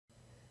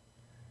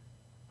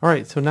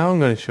Alright, so now I'm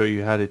going to show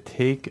you how to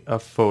take a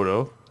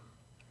photo,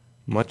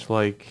 much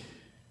like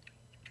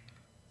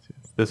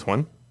this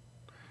one,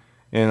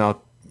 and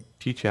I'll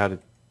teach you how to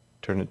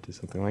turn it to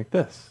something like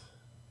this.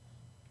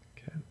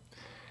 Okay.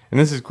 And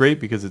this is great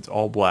because it's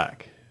all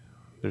black.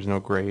 There's no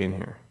gray in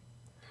here.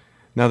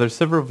 Now there's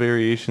several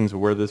variations of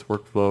where this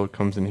workflow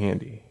comes in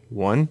handy.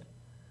 1,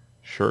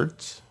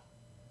 shirts.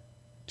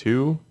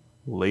 2,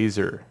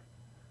 laser.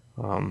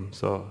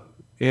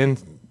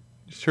 And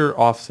sure,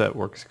 offset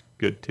works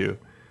good too.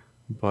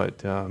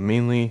 But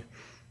mainly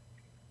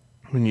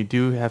when you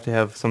do have to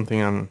have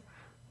something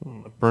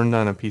burned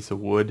on a piece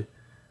of wood,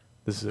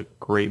 this is a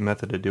great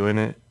method of doing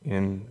it.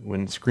 And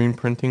when screen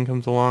printing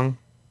comes along,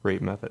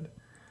 great method.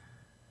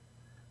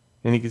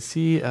 And you can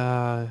see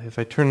if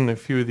I turn a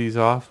few of these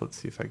off, let's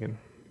see if I can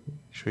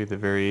show you the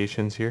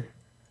variations here.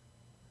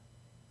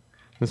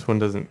 This one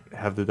doesn't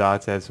have the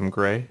dots, it has some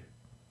gray.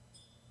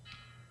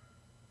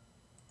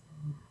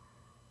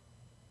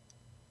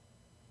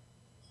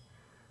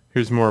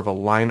 Here's more of a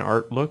line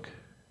art look.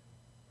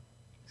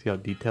 See how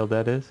detailed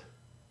that is?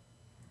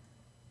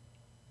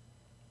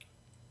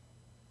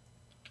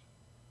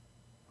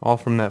 All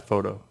from that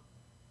photo.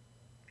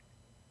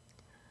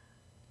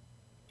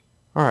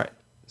 Alright,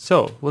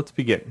 so let's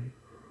begin.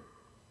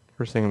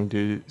 First thing I'm going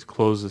to do is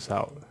close this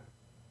out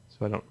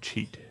so I don't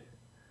cheat.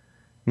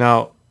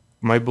 Now,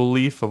 my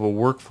belief of a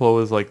workflow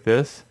is like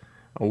this.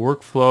 A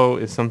workflow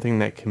is something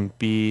that can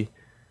be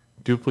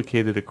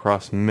duplicated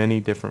across many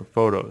different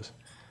photos.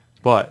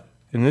 But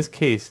in this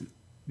case,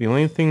 the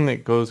only thing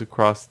that goes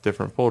across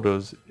different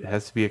photos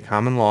has to be a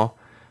common law,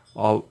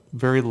 a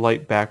very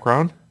light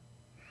background,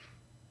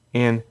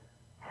 and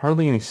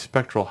hardly any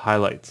spectral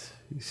highlights.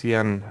 You see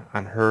on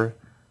her,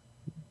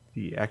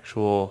 the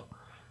actual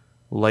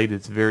light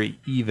is very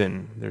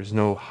even. There's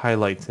no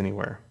highlights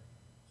anywhere.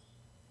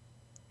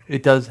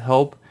 It does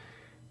help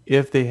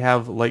if they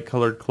have light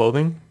colored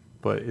clothing,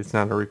 but it's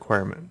not a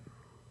requirement.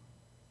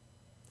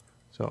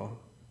 So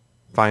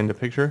find a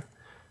picture,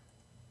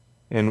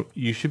 and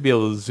you should be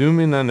able to zoom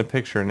in on the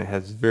picture, and it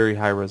has very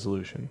high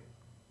resolution.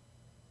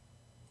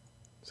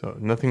 So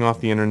nothing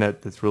off the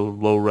internet that's real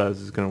low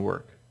res is going to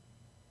work.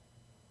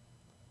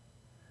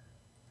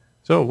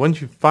 So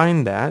once you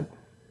find that,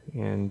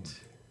 and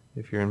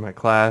if you're in my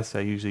class,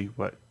 I usually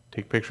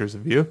take pictures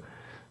of you,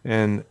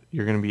 and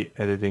you're going to be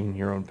editing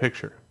your own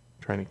picture,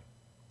 trying to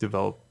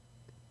develop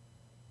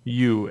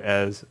you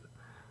as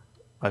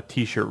a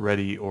t-shirt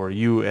ready or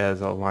you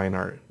as a line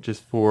art,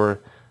 just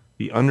for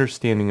the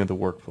understanding of the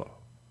workflow.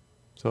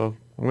 So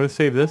I'm going to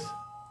save this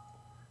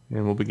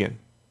and we'll begin.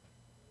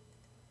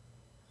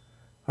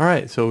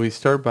 Alright, so we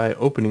start by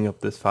opening up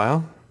this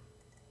file.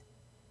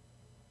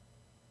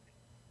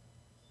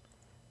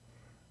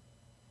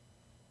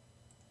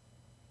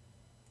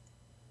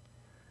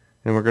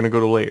 And we're going to go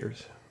to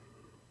layers.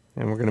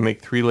 And we're going to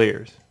make 3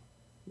 layers.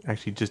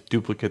 Actually just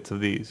duplicates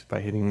of these by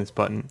hitting this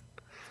button.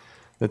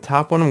 The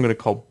top one I'm going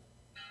to call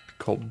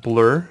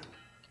blur.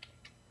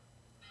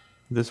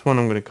 This one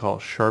I'm going to call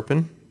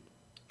sharpen.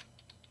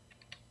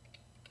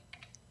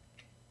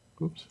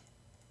 Oops.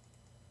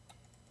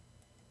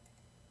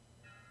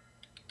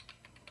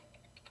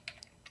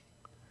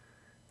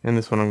 And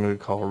this one I'm going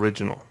to call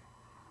original.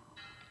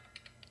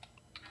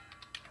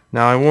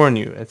 Now I warn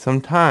you, at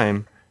some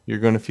time you're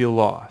going to feel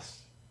lost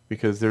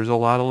because there's a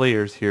lot of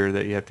layers here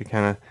that you have to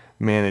kind of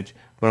manage,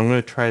 but I'm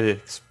going to try to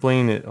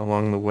explain it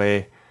along the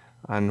way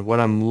on what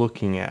I'm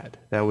looking at.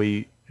 That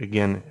way,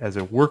 again, as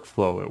a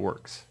workflow, it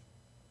works.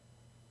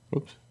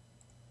 Oops.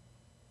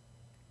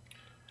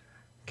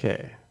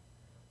 Okay.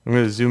 I'm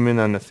going to zoom in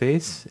on the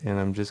face, and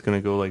I'm just going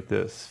to go like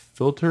this.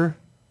 Filter,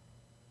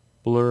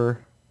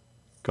 blur,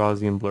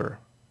 Gaussian blur.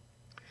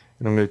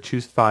 And I'm going to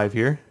choose 5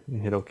 here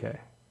and hit OK.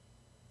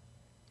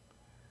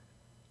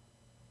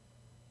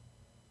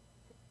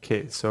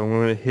 Okay, so I'm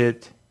going to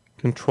hit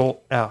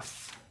Control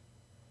F.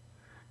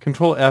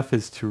 Control F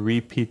is to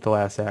repeat the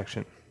last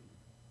action.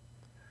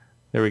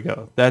 There we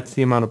go. That's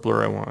the amount of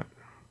blur I want.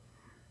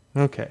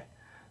 Okay,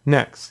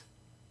 next.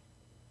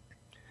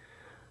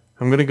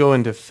 I'm going to go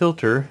into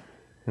Filter,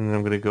 and then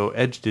I'm going to go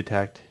Edge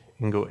Detect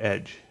and go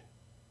Edge.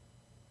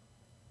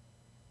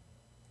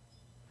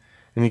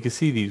 And you can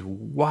see these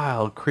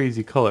wild,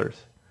 crazy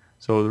colors.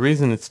 So the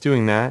reason it's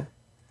doing that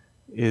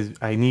is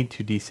I need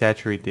to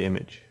desaturate the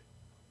image,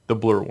 the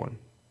blur one.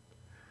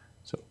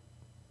 So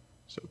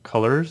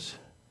colors,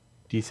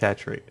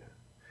 desaturate.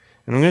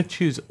 And I'm going to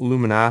choose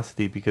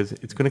luminosity because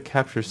it's going to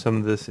capture some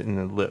of this in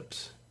the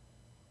lips.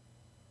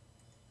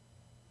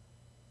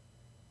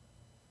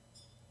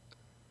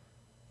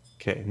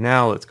 Okay,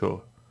 now let's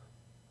go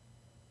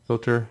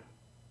Filter,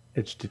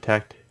 Edge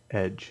Detect,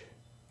 Edge.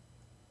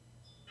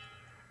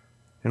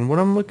 And what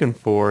I'm looking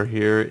for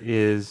here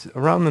is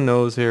around the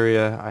nose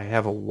area I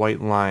have a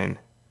white line.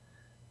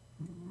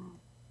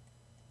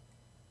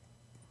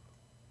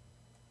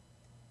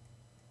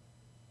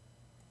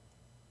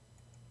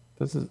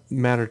 Doesn't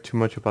matter too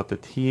much about the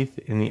teeth.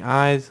 In the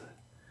eyes,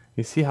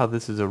 you see how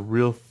this is a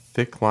real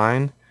thick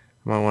line?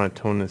 I might want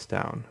to tone this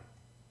down.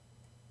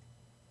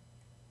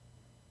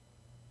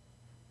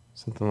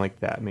 Something like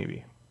that,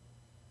 maybe.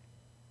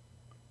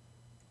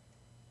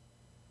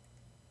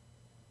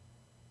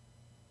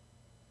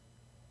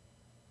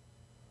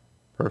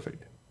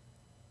 Perfect.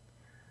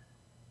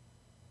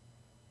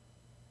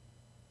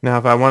 Now,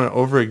 if I want to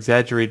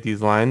over-exaggerate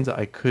these lines,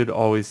 I could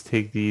always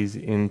take these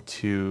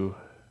into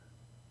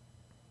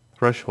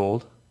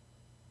threshold.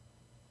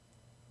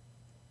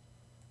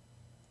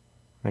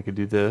 I could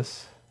do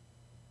this.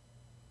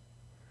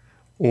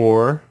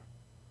 Or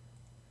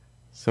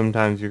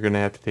sometimes you're going to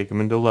have to take them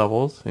into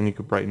levels, and you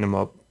could brighten them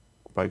up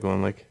by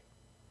going like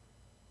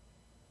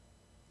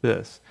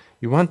this.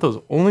 You want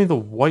those only the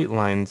white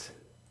lines,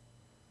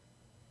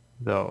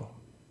 though.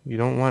 You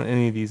don't want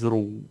any of these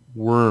little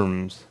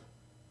worms,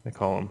 I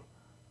call them.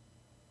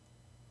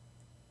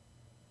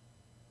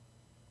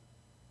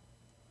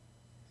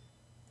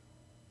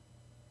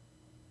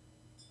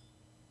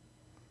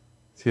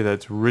 See,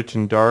 that's rich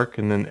and dark,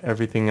 and then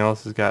everything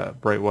else has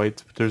got bright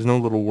whites, but there's no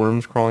little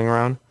worms crawling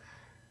around.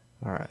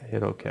 All right,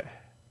 hit OK.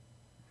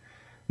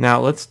 Now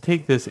let's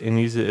take this and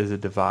use it as a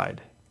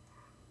divide.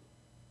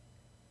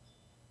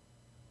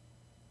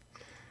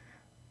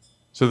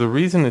 So the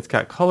reason it's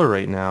got color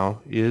right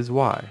now is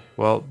why?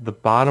 Well, the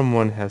bottom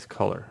one has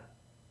color.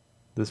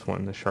 This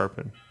one, the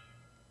sharpen.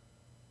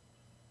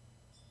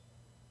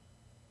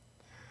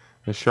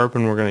 The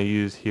sharpen we're going to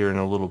use here in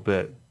a little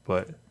bit,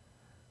 but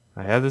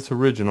I have this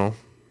original.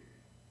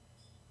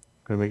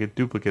 I'm going to make a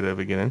duplicate of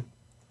it again,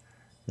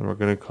 and we're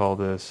going to call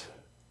this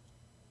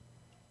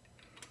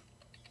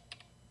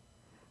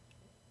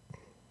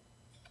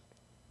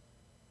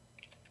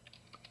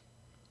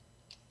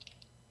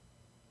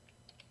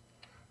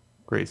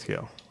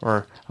grayscale.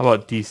 Or how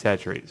about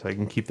desaturate, so I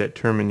can keep that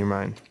term in your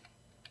mind.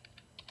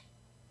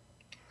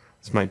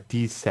 It's my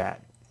desat.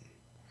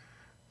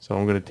 So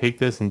I'm going to take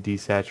this and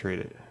desaturate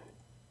it.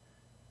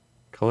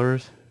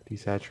 Colors,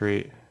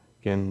 desaturate,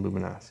 again,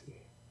 luminosity.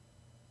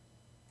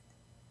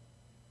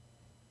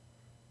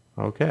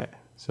 Okay,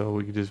 so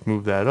we can just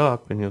move that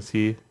up and you'll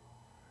see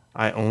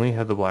I only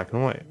have the black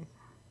and white.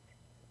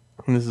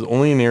 And this is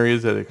only in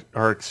areas that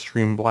are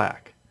extreme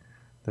black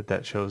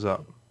that shows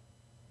up.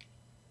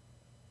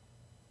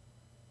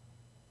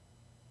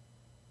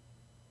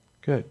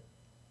 Good.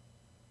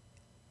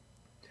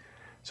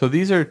 So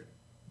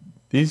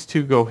these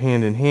two go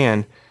hand in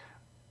hand,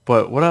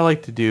 but what I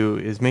like to do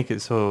is make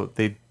it so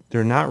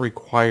they're not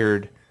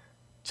required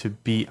to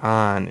be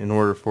on in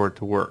order for it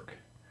to work.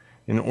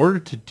 In order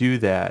to do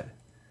that,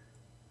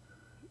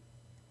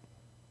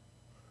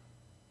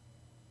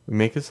 we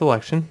make a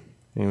selection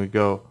and we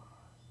go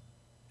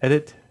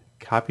edit,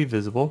 copy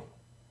visible,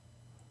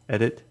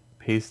 edit,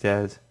 paste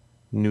as,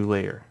 new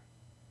layer.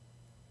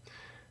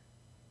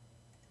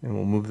 And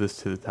we'll move this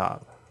to the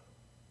top.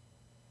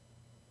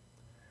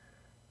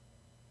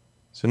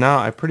 So now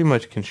I pretty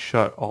much can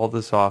shut all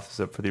this off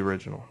except for the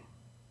original.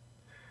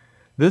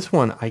 This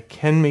one I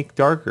can make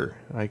darker.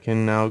 I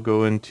can now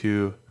go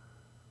into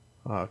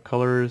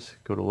colors,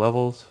 go to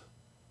levels.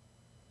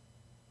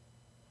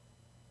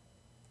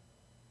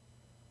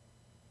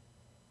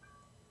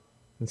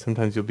 And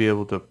sometimes you'll be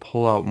able to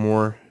pull out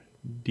more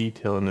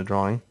detail in the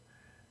drawing.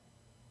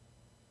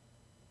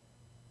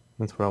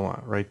 That's what I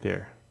want right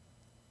there.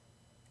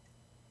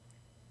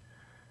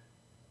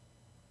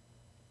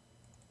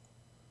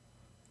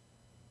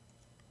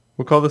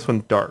 We'll call this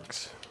one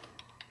darks.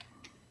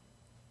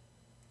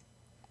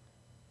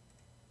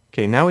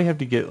 Okay, now we have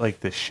to get like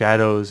the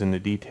shadows and the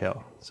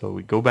detail. So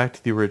we go back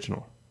to the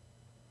original.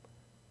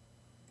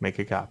 Make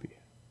a copy.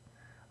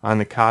 On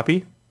the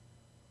copy,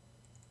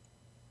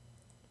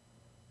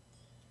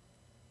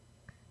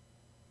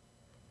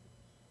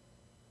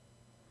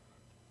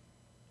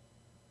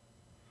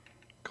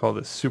 call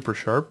this super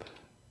sharp.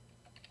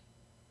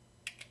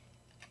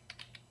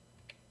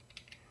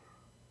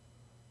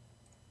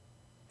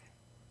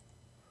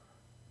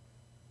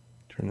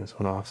 Turn this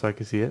one off so I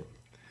can see it.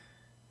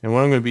 And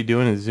what I'm going to be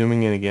doing is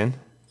zooming in again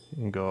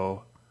and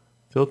go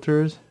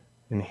filters,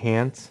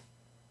 enhance,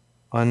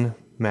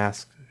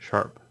 unmask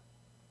sharp.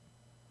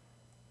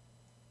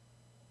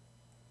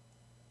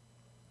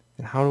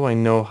 And how do I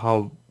know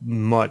how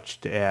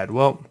much to add?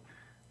 Well,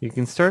 you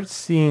can start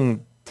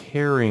seeing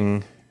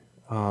tearing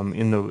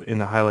in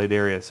the highlight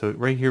area. So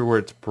right here where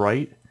it's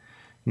bright,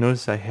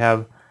 notice I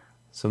have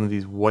some of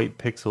these white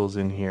pixels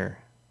in here.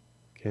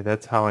 Okay,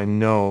 that's how I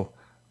know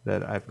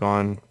that I've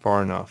gone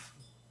far enough.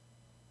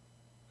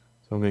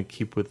 So I'm going to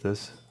keep with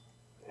this,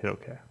 hit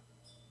OK.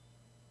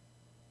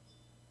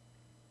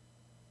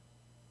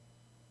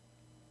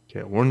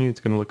 Okay, I warn you,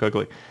 it's going to look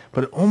ugly.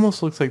 But it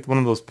almost looks like one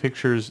of those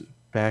pictures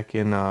back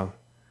in, oh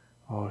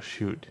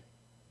shoot,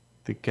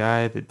 the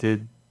guy that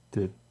did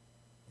the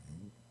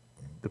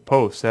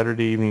post,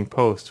 Saturday Evening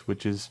Post,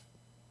 which is,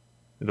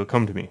 it'll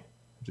come to me.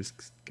 I just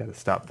got to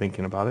stop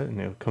thinking about it and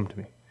it'll come to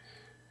me.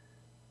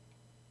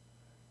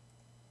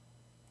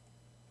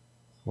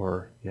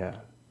 Or, yeah,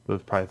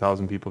 there's probably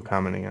 1,000 people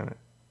commenting on it.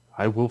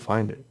 I will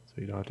find it,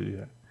 so you don't have to do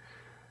that.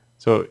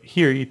 So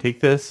here you take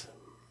this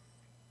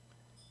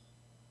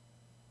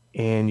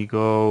and you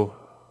go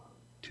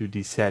to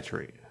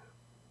desaturate.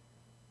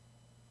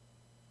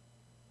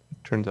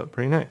 turns out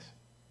pretty nice.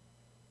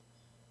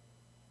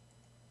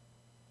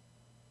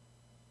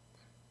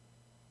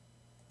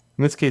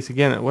 In this case,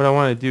 again, what I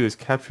want to do is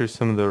capture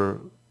some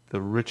of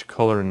the rich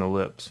color in the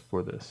lips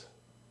for this.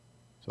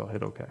 So I'll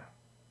hit OK.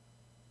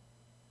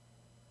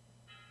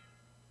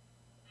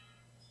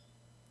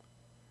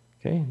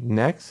 Okay,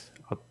 next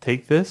I'll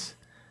take this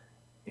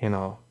and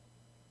I'll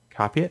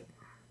copy it.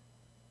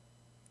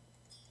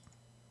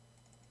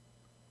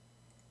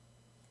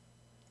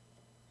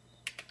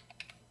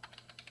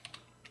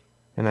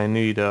 And I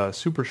need a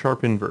super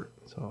sharp invert.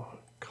 So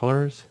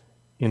colors,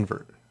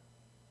 invert.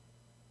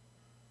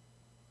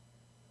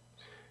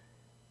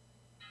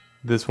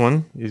 This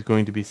one is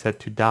going to be set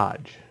to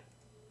dodge.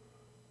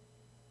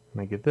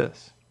 And I get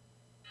this.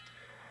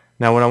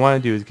 Now what I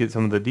want to do is get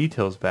some of the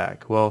details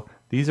back. Well,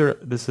 this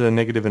is a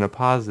negative and a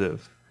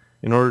positive.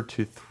 In order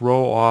to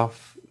throw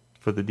off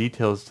for the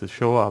details to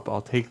show up,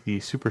 I'll take the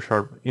super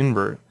sharp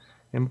invert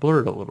and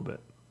blur it a little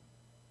bit.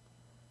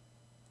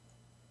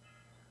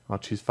 I'll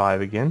choose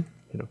 5 again,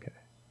 hit OK.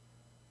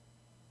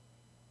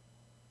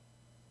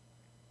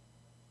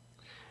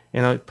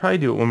 And I'll probably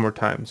do it one more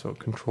time, so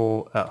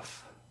Control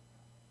F.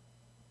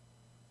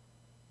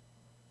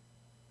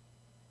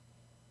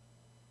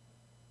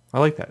 I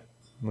like that.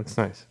 It looks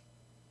nice.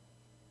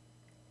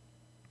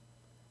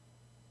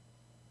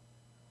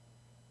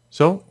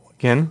 So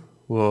again,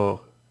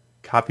 we'll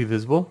copy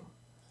visible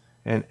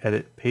and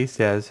edit paste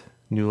as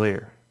new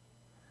layer.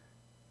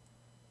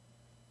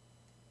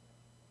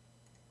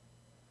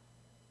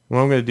 What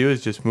I'm going to do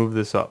is just move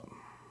this up.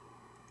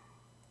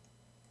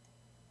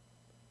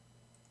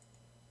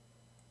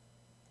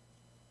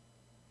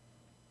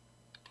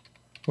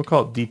 We'll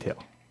call it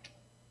detail.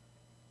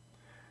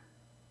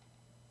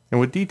 And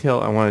with detail,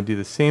 I want to do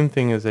the same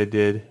thing as I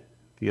did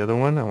the other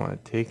one. I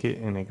want to take it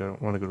and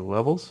want to go to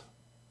levels.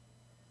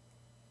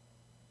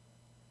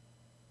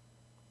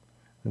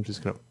 I'm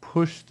just going to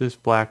push this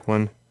black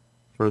one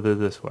further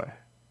this way.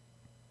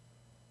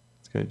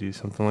 It's going to do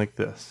something like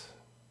this.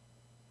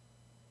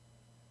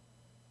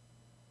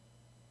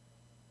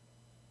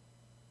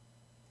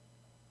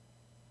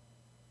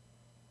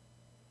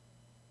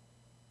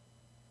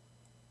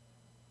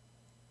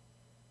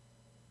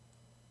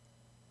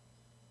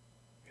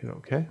 Hit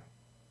OK.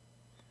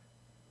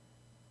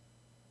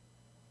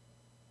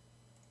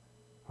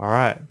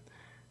 Alright,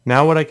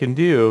 now what I can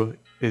do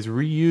is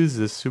reuse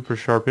this super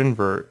sharp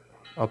invert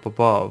up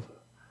above.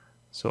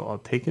 So I'll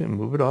take it and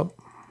move it up.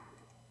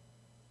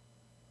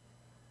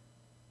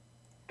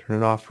 Turn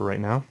it off for right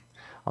now.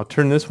 I'll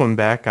turn this one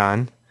back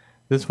on.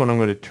 This one I'm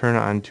going to turn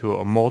on to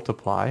a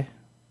multiply.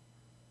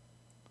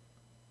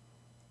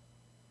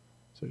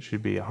 So it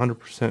should be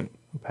 100%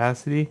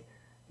 opacity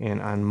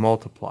and on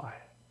multiply.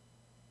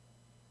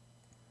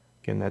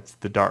 Again, that's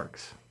the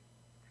darks.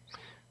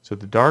 So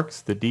the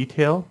darks, the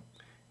detail,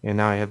 and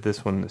now I have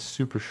this one, the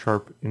super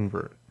sharp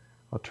invert.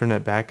 I'll turn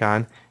that back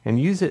on and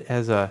use it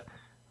as a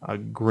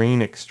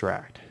grain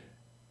extract.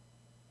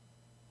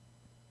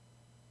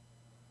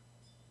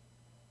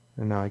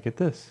 And now I get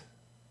this.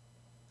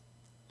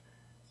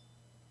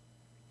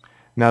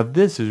 Now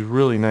this is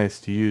really nice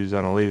to use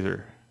on a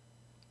laser,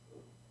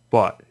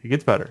 but it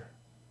gets better.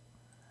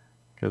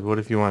 Because what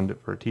if you wanted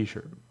it for a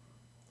t-shirt?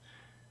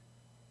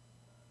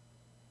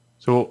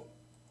 So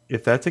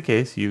if that's the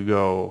case, you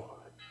go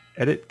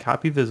edit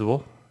copy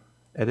visible,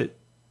 edit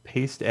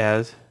paste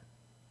as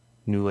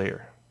new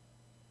layer.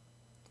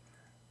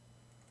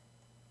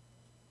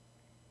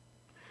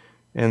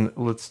 And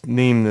let's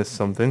name this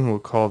something. We'll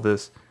call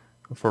this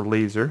for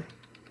laser.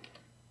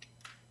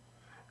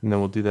 And then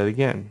we'll do that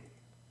again.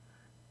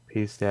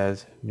 Paste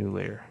as new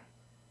layer.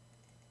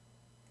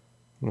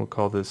 And we'll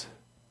call this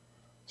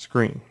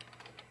screen.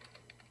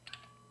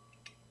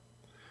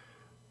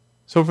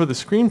 So for the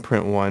screen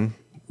print one,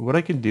 what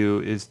I can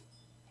do is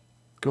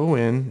go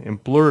in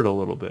and blur it a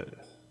little bit.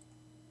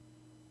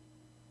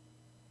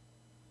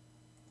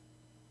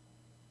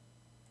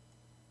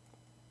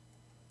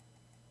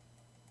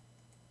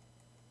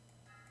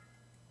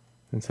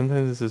 And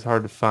sometimes this is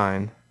hard to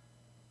find.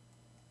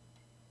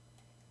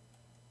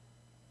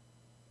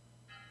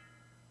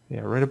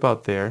 Yeah, right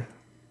about there.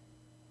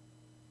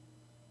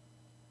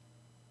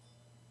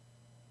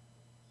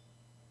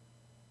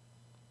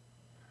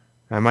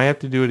 I might have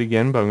to do it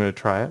again, but I'm going to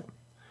try it.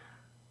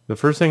 The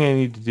first thing I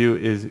need to do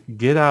is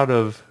get out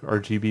of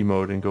RGB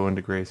mode and go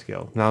into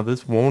grayscale. Now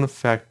this won't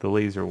affect the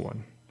laser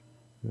one.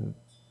 And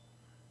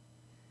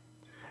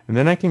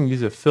then I can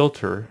use a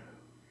filter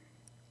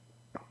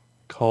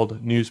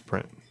called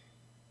newsprint.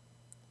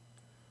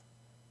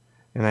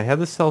 And I have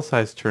the cell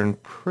size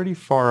turned pretty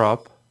far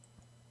up.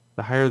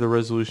 The higher the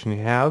resolution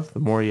you have, the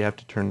more you have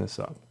to turn this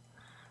up.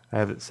 I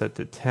have it set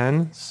to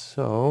 10,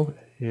 so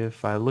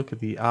if I look at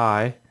the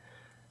eye,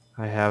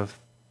 I have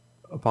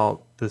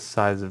about this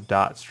size of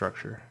dot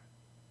structure.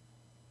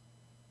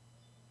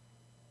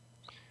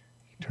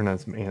 Turn on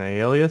some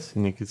anti-alias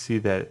and you can see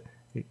that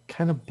it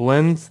kind of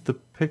blends the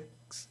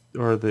pics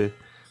or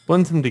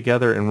blends them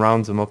together and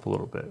rounds them up a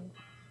little bit.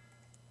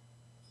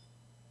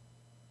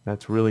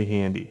 That's really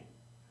handy.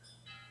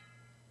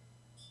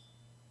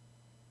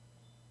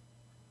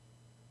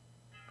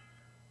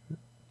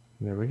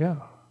 There we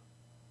go.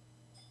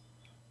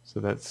 So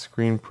that's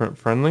screen print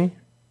friendly,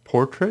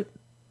 portrait,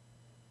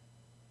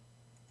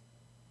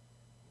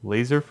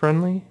 laser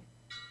friendly.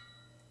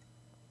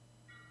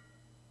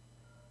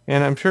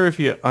 And I'm sure if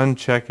you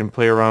uncheck and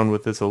play around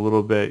with this a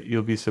little bit,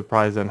 you'll be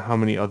surprised on how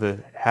many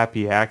other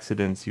happy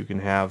accidents you can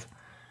have.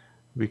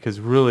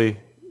 Because really,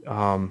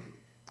 and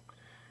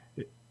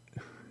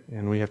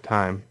we have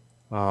time,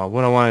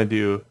 what I want to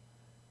do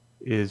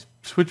is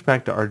switch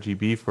back to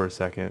RGB for a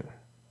second.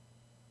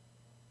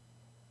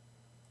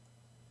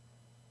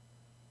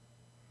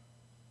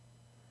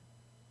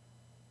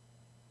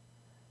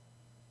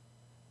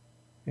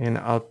 And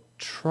I'll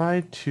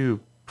try to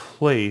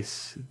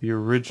place the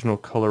original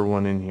color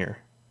one in here.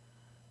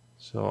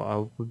 So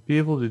I'll be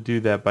able to do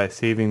that by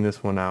saving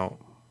this one out.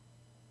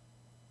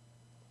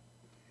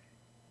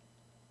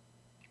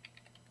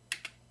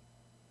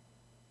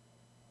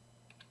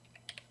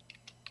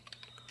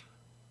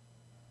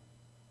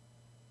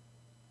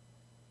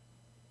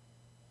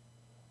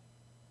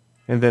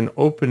 And then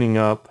opening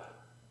up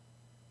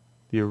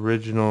the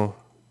original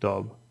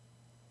dub.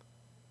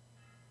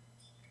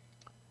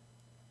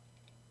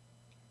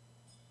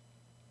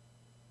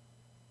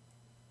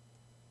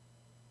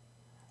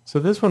 So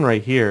this one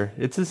right here,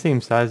 it's the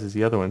same size as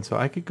the other one, so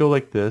I could go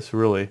like this,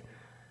 really.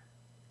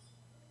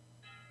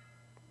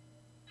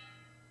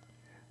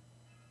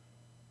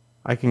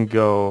 I can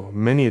go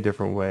many a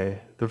different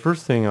way. The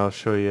first thing I'll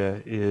show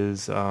you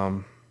is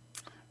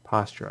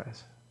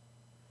posterize.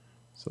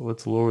 So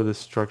let's lower the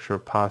structure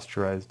of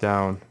posterize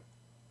down.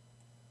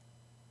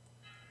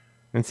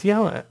 And see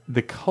how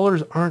the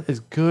colors aren't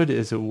as good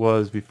as it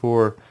was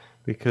before,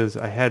 because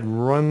I had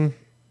run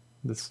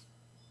this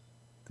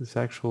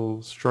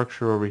actual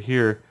structure over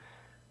here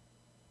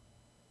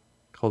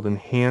called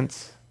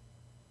enhance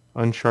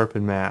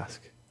unsharpen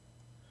mask,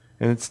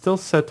 and it's still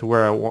set to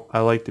where I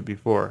liked it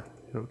before.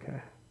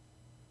 Okay,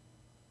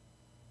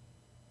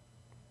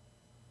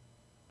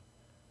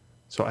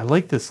 so I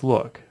like this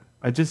look,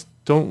 I just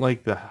don't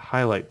like the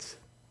highlights,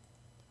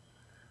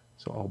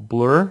 so I'll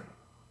blur,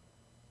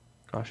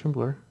 Gaussian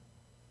blur.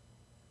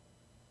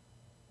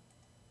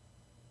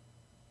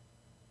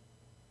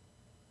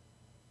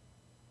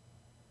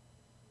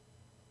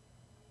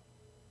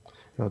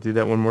 I'll do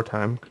that one more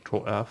time,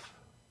 Control F.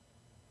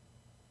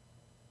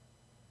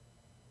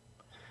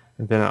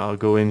 And then I'll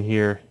go in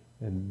here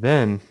and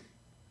then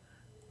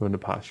go into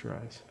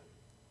posterize.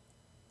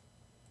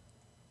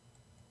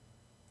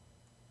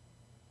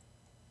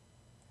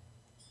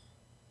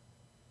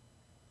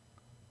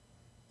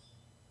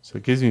 So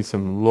it gives me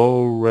some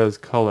low res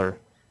color.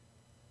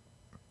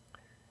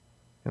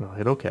 And I'll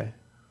hit OK.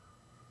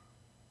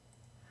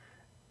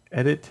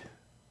 Edit,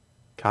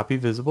 copy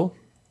visible.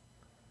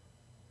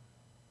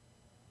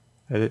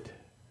 Edit,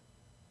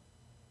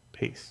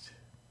 paste.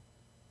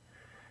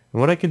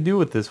 And what I can do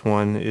with this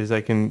one is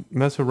I can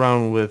mess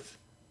around with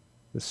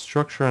the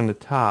structure on the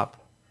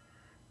top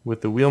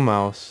with the wheel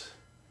mouse,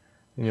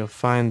 and you'll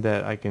find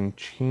that I can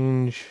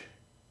change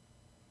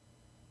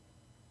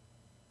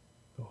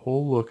the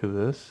whole look of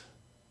this.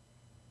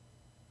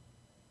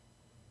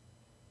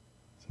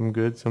 Some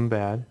good, some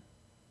bad.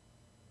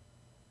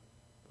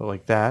 But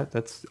like that,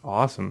 that's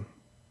awesome.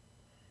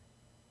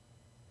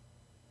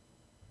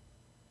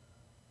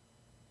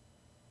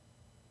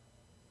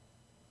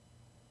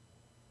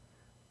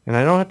 And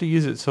I don't have to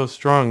use it so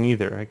strong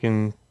either. I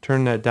can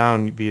turn that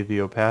down via the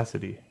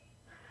opacity.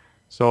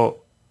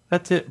 So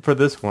that's it for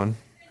this one.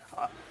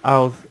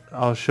 I'll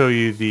show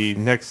you the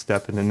next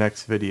step in the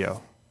next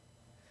video.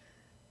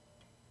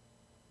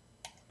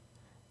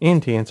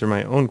 And to answer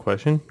my own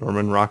question,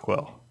 Norman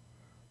Rockwell.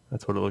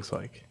 That's what it looks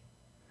like.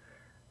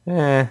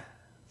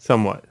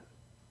 Somewhat.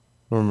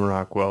 Norman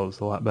Rockwell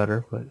is a lot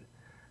better, but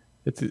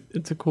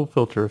it's a cool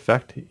filter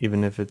effect,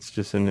 even if it's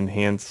just an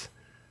enhance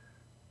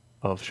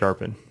of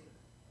sharpen.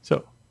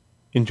 So,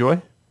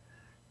 enjoy,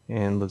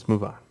 and let's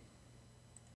move on.